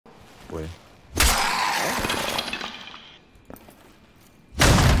for you.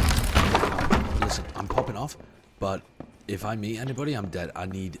 Listen, I'm popping off, but if I meet anybody, I'm dead. I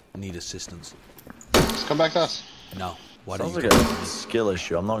need assistance. Just come back to us. No. Why Sounds don't like you a skill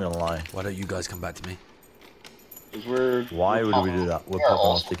issue, I'm not gonna lie. Why don't you guys come back to me? Why would we do that? We're popping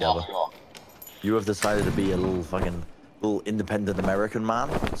off together. You have decided to be a little independent American man,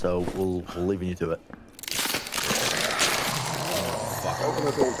 so we're leaving you to it.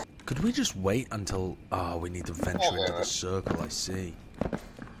 Fuck. Could we just wait until... Oh, we need to venture into the circle, I see.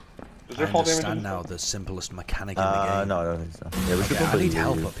 I understand now the simplest mechanic in the game. No, I don't think so. Yeah, we should I probably need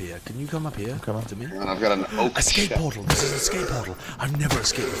help up here. Can you come up here to me? I've got an oak Escape chest. portal. This is an escape portal. I've never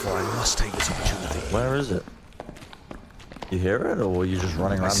escaped before. I must take this opportunity. Where is it? You hear it, or are you just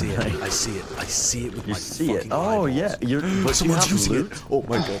running around? I see it. I see it. I see it with my see it? fucking Oh eyeballs. yeah, but Someone's you using loot? it. Oh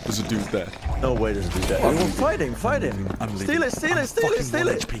my god, there's a dude there. No way, there's a dude there. Oh, fighting! I'm Steal leaving. it! Steal I'm it! Steal it! fucking Steal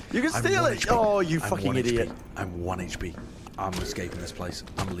 1 it! HP. You can I'm steal 1 it! HP. Oh, you I'm fucking 1 idiot! HP. I'm 1 HP. I'm escaping this place.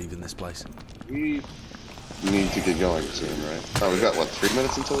 I'm leaving this place. We need to get going soon, right? Oh, we got what, 3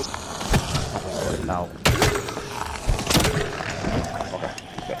 minutes until this? Now.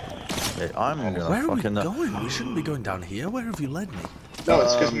 Okay, I'm gonna Where are we fucking. going? We shouldn't be going down here. Where have you led me? No,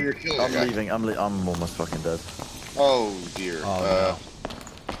 it's because we were killing I'm a guy. leaving. I'm almost fucking dead. Oh dear. Oh,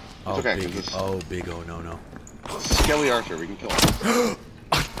 no. okay, big. this- Oh, big. Oh, no, no. Skelly Archer, we can kill him.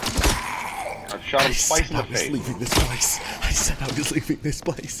 I've shot him twice in the I was face. leaving this place. I said I was leaving this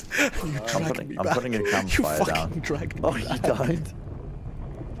place. And you dragged me I'm back. putting a You campfire fucking down. dragged me Oh, back. you died.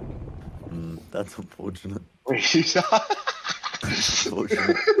 That's unfortunate. Wait, you saw?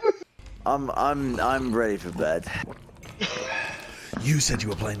 Unfortunate. I'm ready for bed. You said you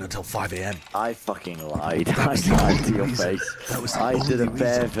were playing until 5 AM. I fucking lied. I lied to your face. That was the I did a only reason.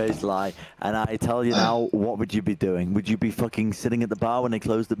 bare-faced lie. And I tell you now, what would you be doing? Would you be fucking sitting at the bar when they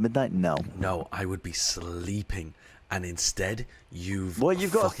closed at midnight? No. No, I would be sleeping. And instead, you've Well,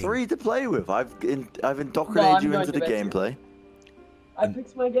 you've got fucking... 3 to play with. I've No, indoctrinated I'm you going into to the bed too. gameplay. I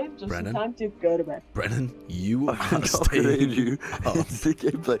fixed my game just Brennan? in time to go to bed. Brennan, you I've are indoctrinated staying you up. into the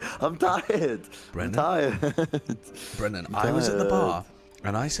gameplay. I'm tired. Brennan? I'm tired. Brennan, I was in the bar,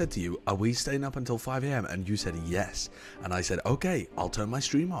 and I said to you, are we staying up until 5 AM? And you said yes. And I said, okay, I'll turn my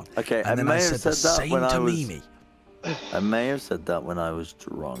stream on. Okay, and I then may I have said the said that same when I to was- Mimi. I may have said that when I was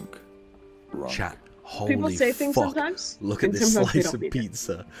drunk. Chat, holy People say things fuck. sometimes, Look at and this sometimes they slice don't of mean it.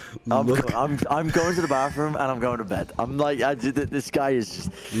 pizza. I'm Look, going to the bathroom and I'm going to bed. I'm like, this guy is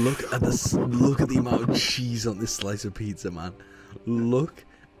just. look at this. Look at the amount of cheese on this slice of pizza, man. Look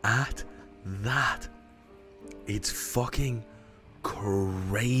at that. It's fucking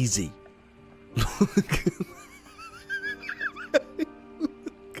crazy. Look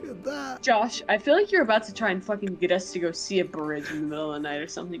at that. Josh, I feel like you're about to try and fucking get us to go see a bridge in the middle of the night or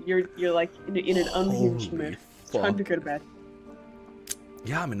something. You're like in an unhinged Holy mood. It's time to fuck. go to bed.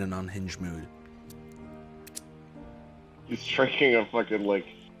 Yeah, I'm in an unhinged mood. He's drinking a fucking, like,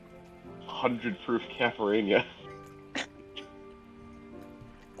 100 proof caipirinha.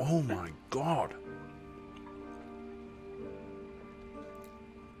 Oh my god.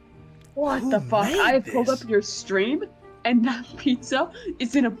 What Who the fuck? made I pulled this? up your stream, and that pizza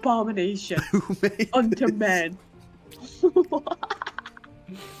is an abomination Who made unto this? man.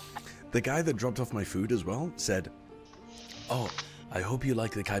 The guy that dropped off my food as well said, oh, I hope you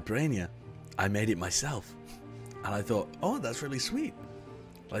like the caipirinha. I made it myself. And I thought, oh, that's really sweet.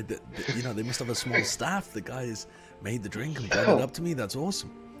 Like, you know, they must have a small staff. The guys made the drink and brought it up to me. That's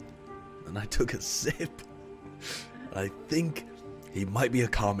awesome. And I took a sip. I think he might be a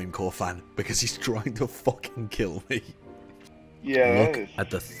Carmine Core fan because he's trying to fucking kill me. Yeah. Look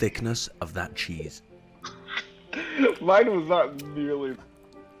at the thickness of that cheese. Mine was not nearly.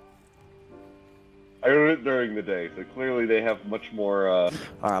 I wrote it during the day, so clearly they have much more. Alright,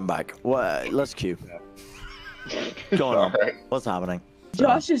 I'm back. What? Let's queue. Going on. Alright. What's happening?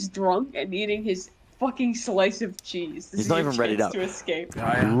 Josh is drunk and eating his fucking slice of cheese. This He's is not your even readied chance up. to escape.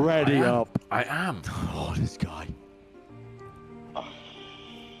 I am. Ready I am. up. I am. Oh, this guy.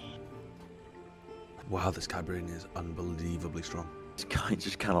 Wow, this caipirinha is unbelievably strong. This guy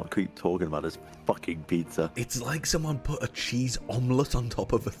just cannot keep talking about his fucking pizza. It's like someone put a cheese omelette on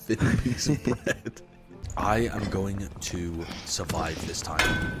top of a thin piece of bread. I am going to survive this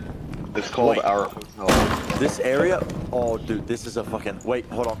time. It's called Wait. our hotel. This area? Oh, dude, this is a fucking. Wait,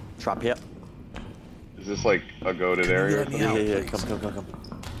 hold on. Trap here. Is this like a goated you area? or let me something? out? Yeah. please. Come.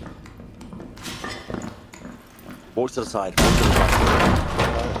 Walk to the side. Walk to the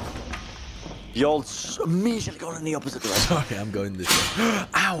side. You're immediately going in the opposite direction. Sorry, I'm going this way.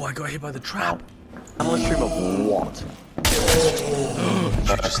 Ow, I got hit by the trap. Analyst stream of what?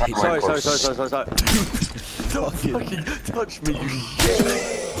 Just hit my Sorry. corpse. Don't fucking touch me, you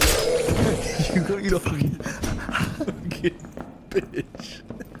shit. You got your fucking bitch.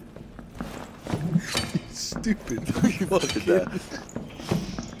 You stupid fucking fucking.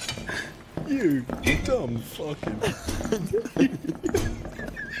 You dumb fucking.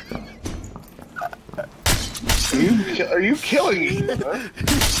 Are you killing me? Huh?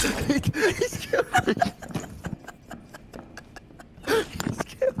 He's killing me.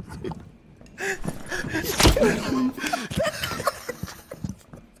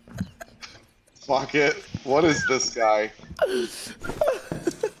 Fuck it. What is this guy? This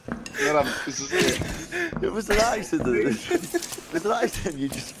is it. It was an accident. It was an accident. You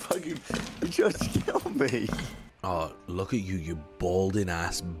just killed me. Oh, look at you, you balding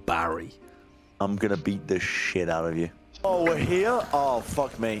ass Barry. I'm gonna beat the shit out of you. Oh, we're here? Oh,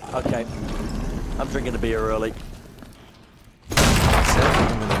 fuck me. Okay. I'm drinking a beer early.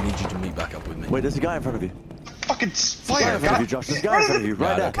 I'm gonna need you to meet back up with me. Wait, there's a guy in front of you. Fucking There's a guy fire! in front of you, Josh. There's a guy in front of you,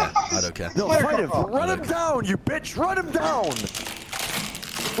 right I there. don't care. I don't care. No, fight him. Run him down, you bitch. Run him down.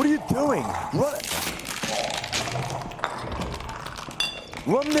 What are you doing?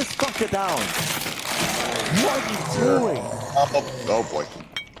 Run this fucker down. What are you doing? Oh boy.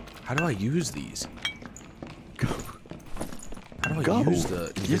 How do I use these? How do I use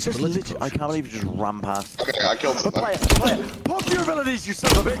the You just invisibility literally, I can't believe you just ran past. Okay, I killed him. Play it. Pop your abilities, you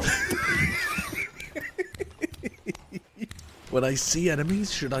son of a bitch. When I see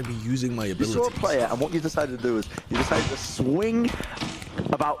enemies, should I be using my You abilities? saw a player, and what you decided to do is you decided to swing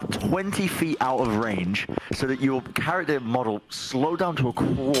about 20 feet out of range so that your character model slowed down to a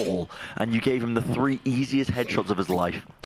crawl, and you gave him the 3 easiest headshots of his life.